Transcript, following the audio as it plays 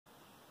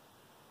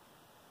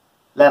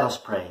Let us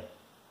pray.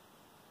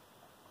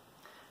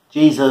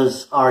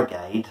 Jesus, our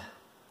guide,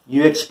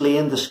 you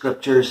explained the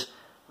scriptures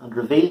and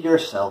revealed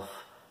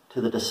yourself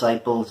to the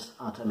disciples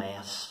at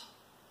Emmaus.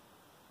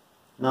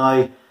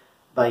 Now,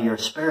 by your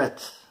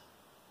Spirit,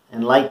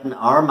 enlighten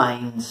our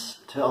minds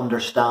to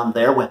understand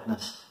their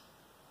witness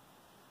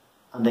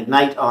and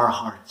ignite our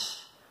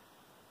hearts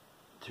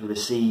to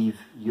receive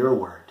your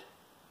word.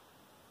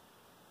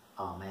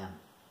 Amen.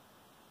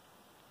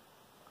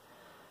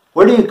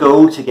 Where do you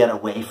go to get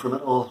away from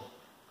it all?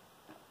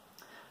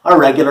 Our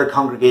regular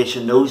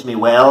congregation knows me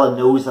well and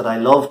knows that I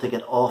love to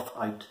get off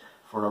out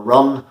for a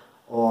run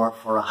or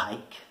for a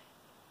hike.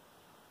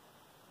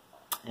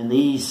 In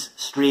these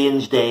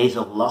strange days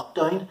of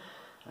lockdown,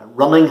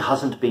 running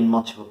hasn't been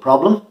much of a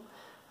problem.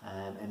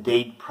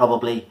 Indeed,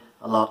 probably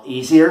a lot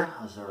easier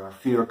as there are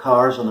fewer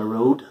cars on the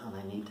road and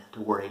I need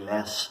to worry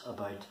less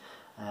about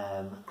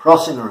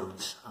crossing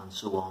roads and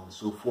so on and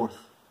so forth.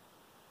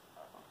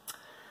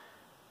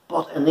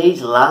 But in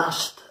these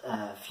last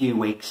few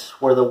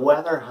weeks, where the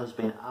weather has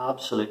been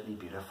absolutely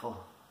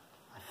beautiful,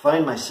 I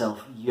find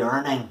myself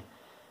yearning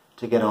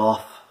to get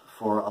off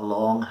for a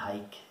long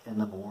hike in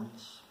the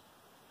morns.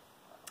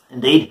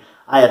 Indeed,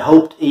 I had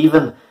hoped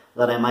even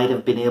that I might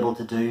have been able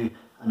to do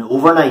an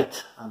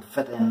overnight and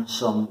fit in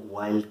some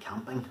wild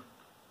camping.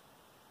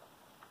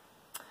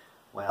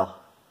 Well,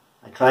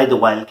 I tried the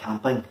wild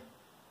camping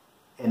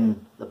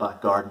in the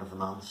back garden of the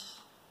manse,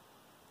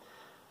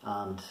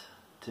 and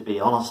to be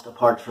honest,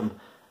 apart from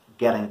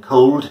getting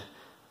cold,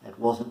 it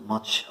wasn't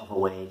much of a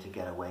way to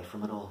get away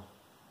from it all.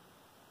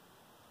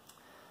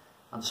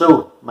 And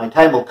so, my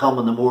time will come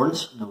in the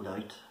morns, no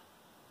doubt.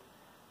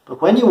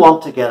 But when you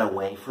want to get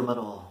away from it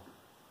all,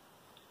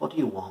 what do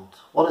you want?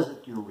 What is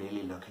it you're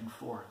really looking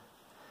for?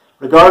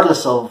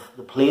 Regardless of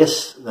the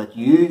place that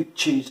you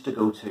choose to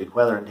go to,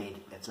 whether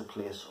indeed it's a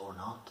place or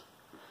not.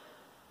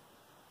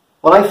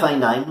 What I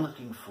find I'm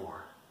looking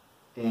for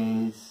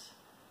is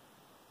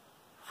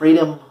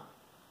freedom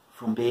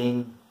from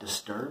being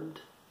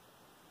disturbed.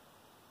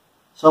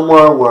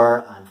 Somewhere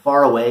where I'm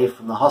far away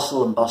from the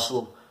hustle and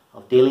bustle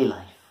of daily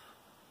life.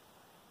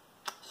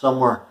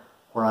 Somewhere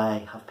where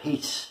I have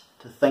peace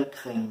to think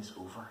things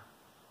over.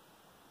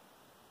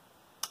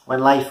 When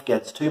life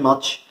gets too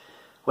much,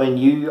 when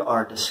you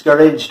are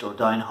discouraged or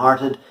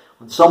downhearted,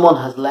 when someone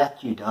has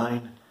let you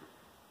down,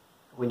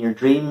 when your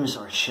dreams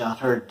are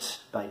shattered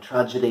by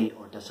tragedy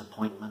or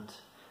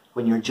disappointment,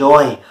 when your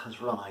joy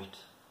has run out,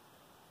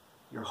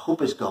 your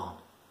hope is gone,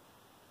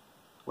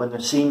 when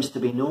there seems to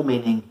be no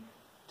meaning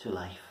to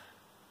life,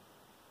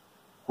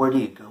 where do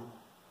you go?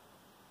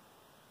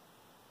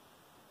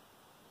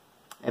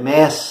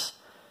 Emmaus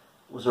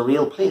was a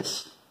real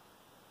place.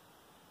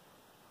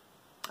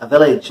 A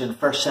village in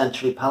first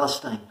century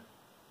Palestine.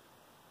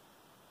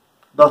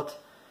 But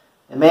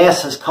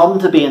Emmaus has come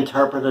to be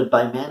interpreted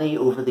by many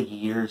over the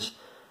years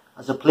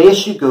as a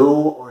place you go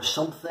or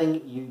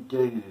something you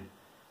do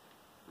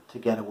to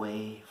get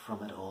away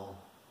from it all,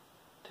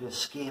 to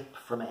escape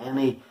from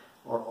any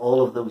or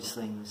all of those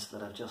things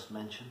that I've just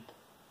mentioned.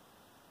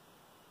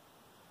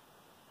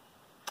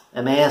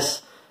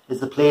 Emmaus is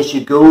the place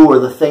you go or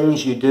the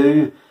things you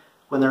do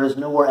when there is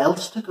nowhere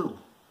else to go.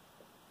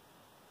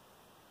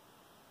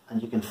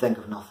 And you can think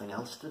of nothing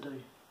else to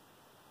do.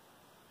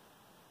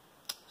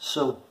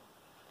 So,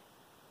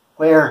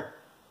 where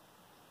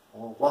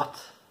or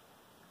what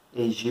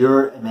is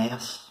your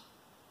Emmaus?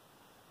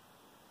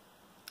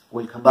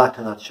 We'll come back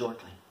to that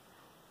shortly.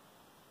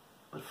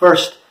 But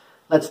first,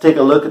 let's take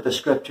a look at the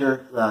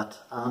scripture that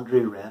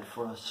Andrew read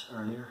for us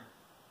earlier.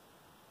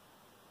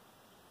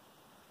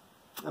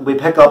 And we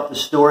pick up the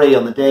story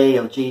on the day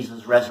of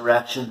Jesus'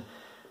 resurrection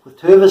with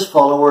two of his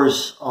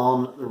followers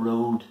on the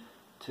road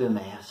to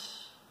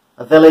Emmaus,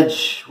 a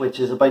village which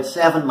is about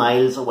 7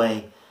 miles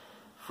away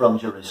from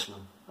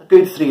Jerusalem, a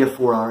good 3 or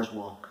 4 hours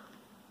walk.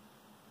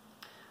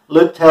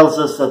 Luke tells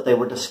us that they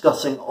were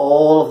discussing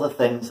all of the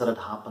things that had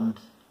happened,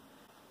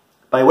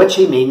 by which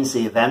he means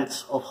the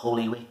events of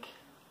Holy Week,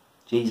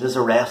 Jesus'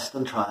 arrest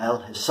and trial,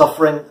 his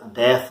suffering and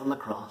death on the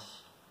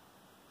cross.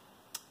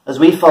 As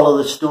we follow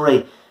the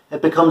story,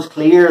 it becomes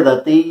clear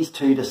that these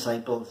two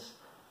disciples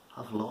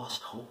have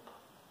lost hope.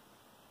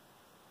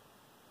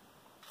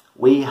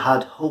 We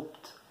had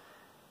hoped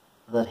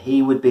that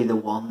he would be the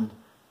one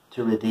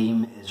to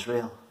redeem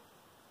Israel.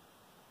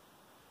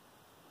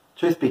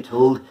 Truth be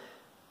told,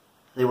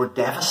 they were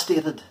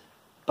devastated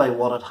by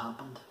what had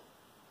happened.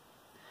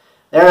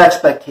 Their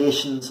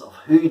expectations of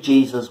who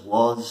Jesus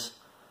was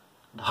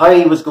and how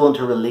he was going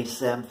to release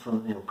them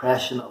from the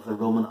oppression of the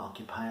Roman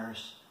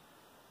occupiers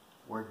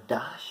were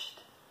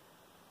dashed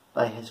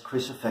by his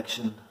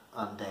crucifixion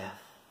and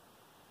death.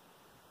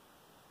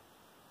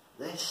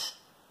 This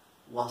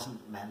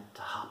wasn't meant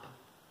to happen.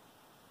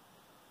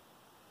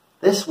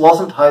 This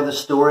wasn't how the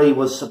story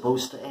was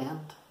supposed to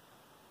end.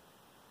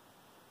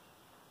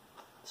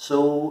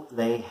 So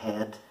they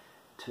head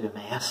to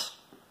Emmaus.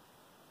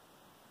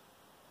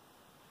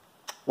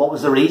 What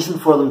was the reason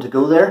for them to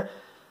go there?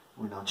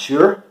 We're not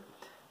sure.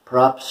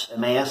 Perhaps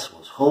Emmaus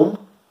was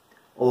home,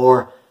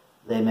 or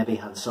they maybe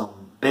had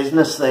some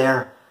business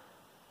there,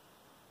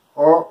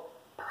 Or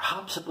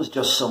perhaps it was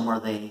just somewhere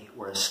they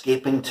were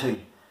escaping to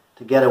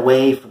get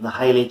away from the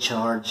highly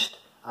charged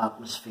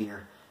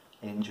atmosphere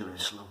in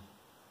Jerusalem.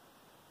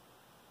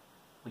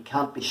 We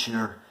can't be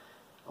sure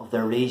of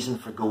their reason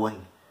for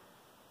going,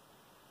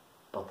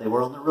 but they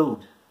were on the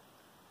road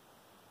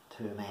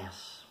to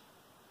Emmaus.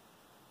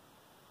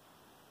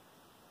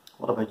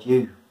 What about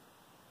you?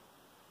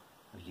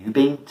 Have you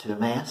been to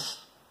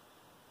Emmaus?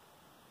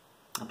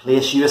 A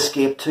place you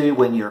escape to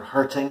when you're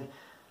hurting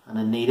and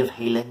in need of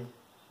healing,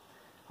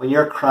 when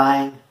you're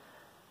crying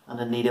and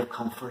in need of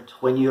comfort,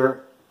 when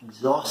you're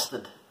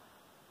exhausted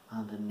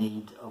and in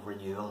need of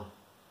renewal.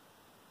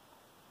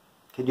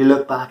 Can you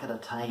look back at a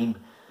time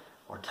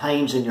or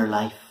times in your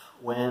life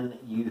when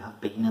you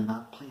have been in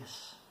that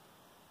place?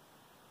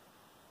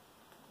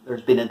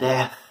 There's been a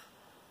death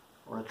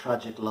or a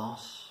tragic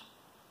loss.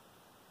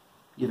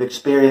 You've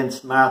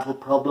experienced marital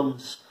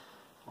problems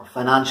or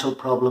financial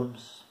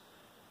problems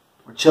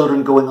or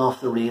children going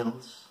off the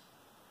rails.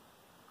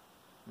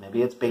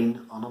 Maybe it's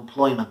been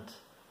unemployment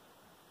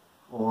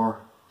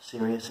or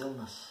serious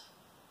illness.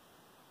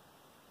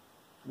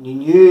 And you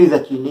knew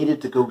that you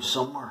needed to go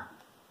somewhere,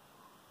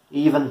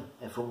 even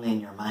if only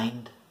in your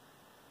mind.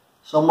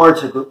 Somewhere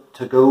to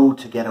go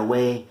to get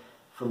away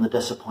from the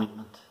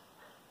disappointment,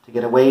 to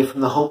get away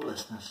from the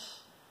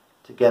hopelessness,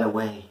 to get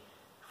away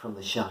from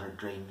the shattered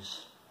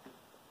dreams.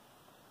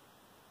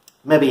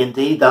 Maybe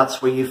indeed that's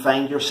where you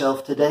find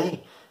yourself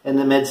today, in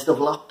the midst of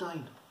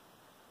lockdown.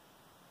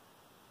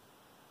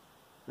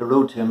 The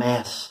road to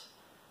Emmaus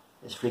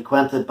is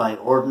frequented by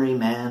ordinary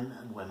men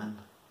and women,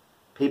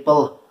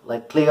 people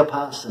like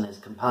Cleopas and his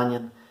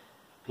companion,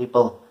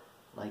 people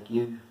like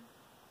you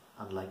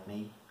and like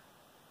me.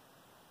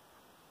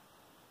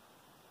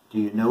 Do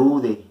you know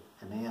the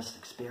Emmaus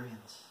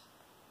experience?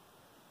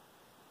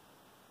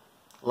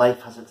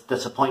 Life has its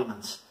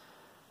disappointments,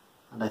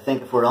 and I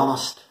think if we're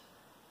honest,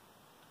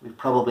 we've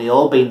probably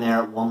all been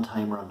there at one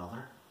time or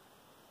another.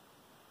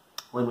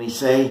 When we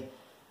say,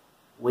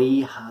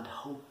 we had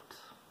hoped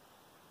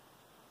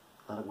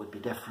that it would be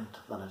different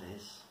than it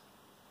is,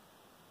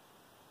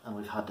 and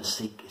we've had to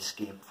seek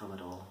escape from it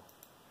all.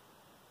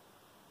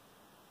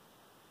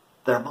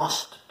 There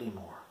must be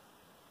more.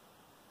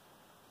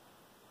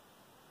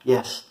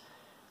 Yes,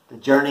 the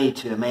journey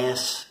to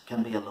Emmaus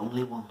can be a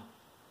lonely one,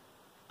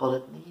 but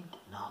it need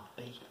not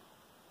be.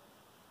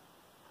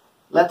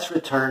 Let's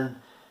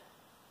return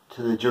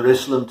to the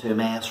Jerusalem to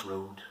Emmaus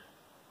road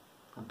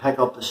and pick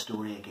up the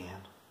story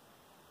again.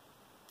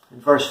 In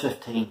verse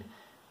 15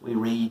 we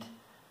read,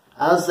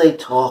 "As they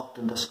talked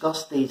and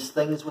discussed these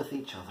things with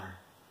each other,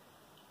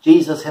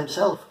 Jesus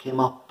himself came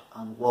up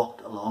and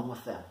walked along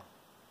with them,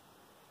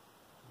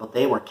 but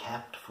they were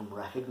kept from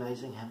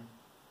recognizing him."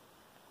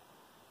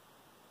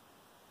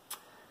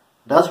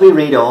 And as we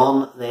read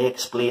on, they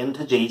explained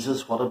to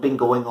Jesus what had been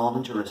going on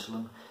in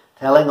Jerusalem,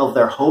 telling of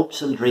their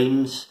hopes and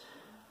dreams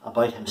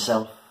about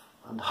himself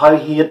and how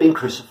he had been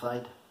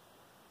crucified.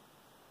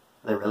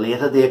 They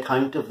related the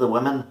account of the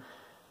women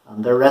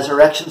and their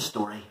resurrection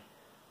story,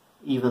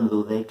 even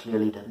though they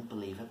clearly didn't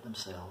believe it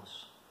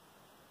themselves.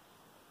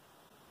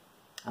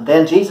 And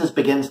then Jesus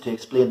begins to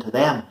explain to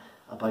them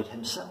about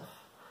himself,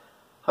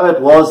 how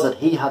it was that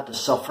he had to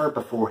suffer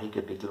before he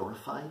could be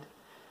glorified,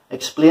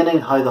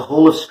 explaining how the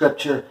whole of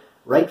Scripture,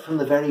 right from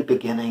the very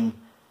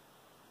beginning,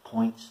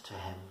 points to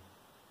him.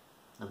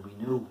 And we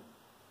know,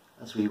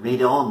 as we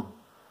read on,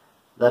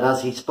 that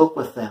as he spoke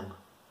with them,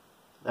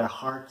 their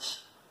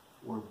hearts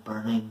were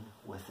burning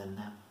within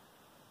them,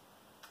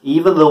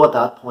 even though at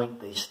that point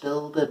they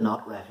still did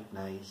not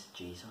recognize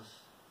Jesus.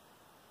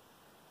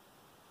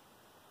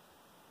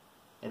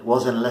 It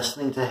was in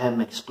listening to him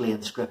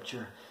explain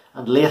Scripture,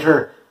 and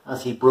later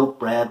as he broke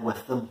bread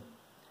with them,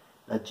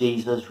 that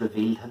Jesus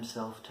revealed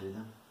himself to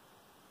them.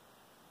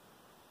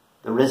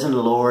 The risen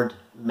Lord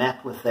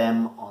met with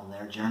them on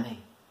their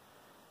journey,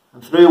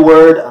 and through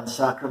word and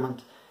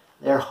sacrament,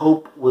 their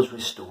hope was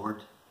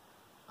restored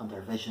and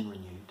their vision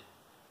renewed.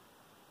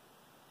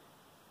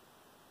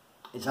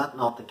 Is that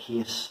not the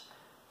case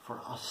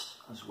for us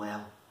as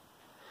well?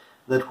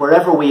 That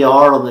wherever we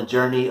are on the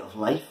journey of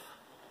life,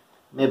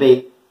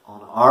 maybe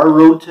on our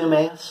road to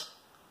Emmaus,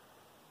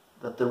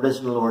 that the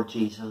risen Lord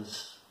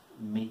Jesus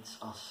meets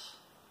us.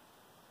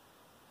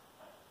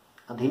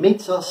 And he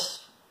meets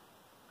us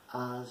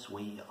as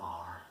we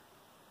are.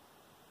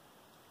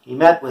 He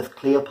met with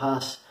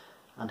Cleopas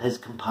and his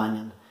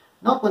companion,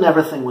 not when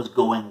everything was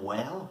going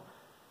well,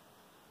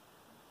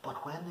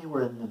 but when they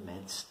were in the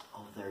midst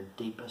of their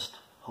deepest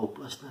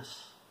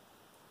hopelessness.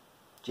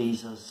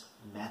 Jesus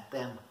met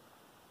them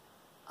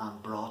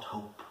and brought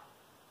hope,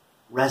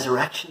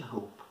 resurrection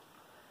hope,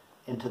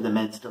 into the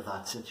midst of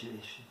that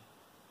situation.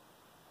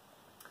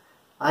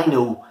 I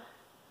know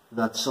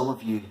that some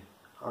of you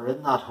are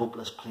in that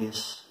hopeless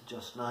place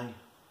just now.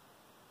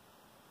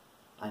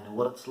 I know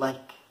what it's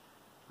like.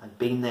 I've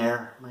been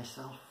there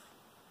myself.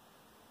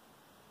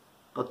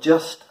 But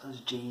just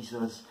as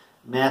Jesus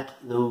met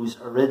those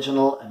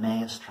original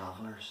Emmaus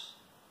travellers,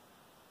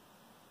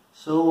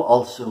 so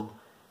also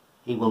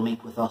he will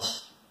meet with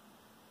us.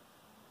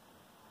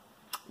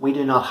 we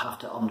do not have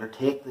to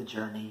undertake the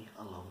journey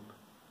alone.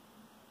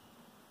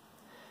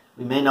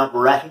 We may not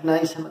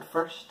recognize him at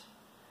first,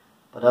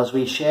 but as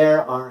we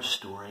share our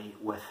story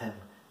with him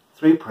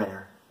through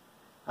prayer,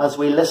 as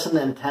we listen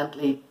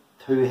intently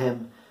to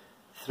him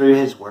through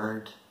his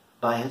word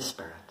by his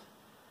Spirit,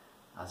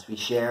 as we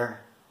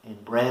share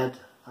in bread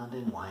and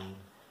in wine,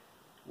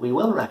 we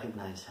will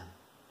recognize him.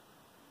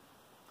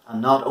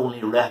 And not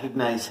only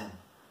recognize him,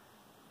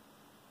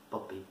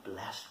 but be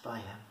blessed by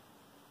him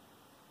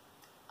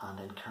and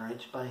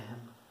encouraged by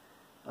him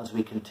as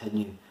we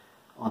continue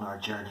on our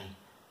journey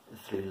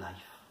through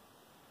life.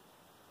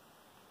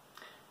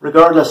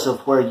 Regardless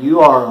of where you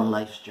are on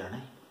life's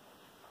journey,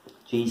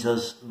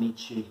 Jesus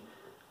meets you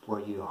where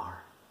you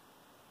are.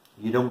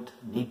 You don't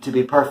need to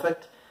be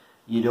perfect.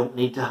 You don't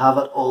need to have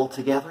it all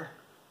together.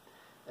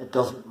 It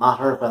doesn't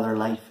matter whether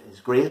life is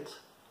great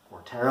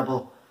or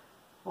terrible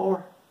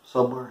or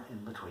somewhere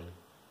in between.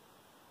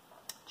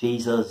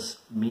 Jesus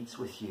meets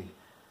with you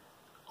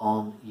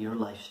on your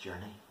life's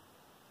journey.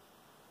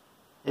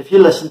 If you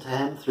listen to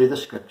him through the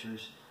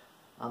scriptures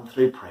and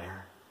through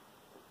prayer,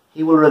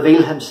 he will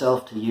reveal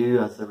himself to you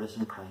as the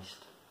risen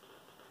Christ,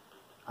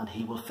 and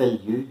he will fill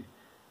you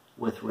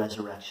with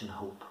resurrection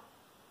hope.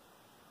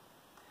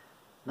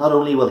 Not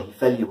only will he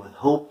fill you with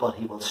hope, but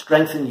he will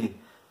strengthen you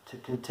to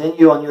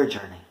continue on your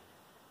journey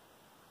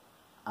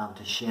and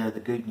to share the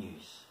good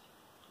news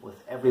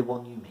with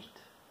everyone you meet.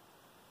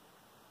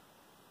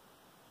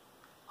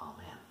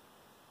 Amen.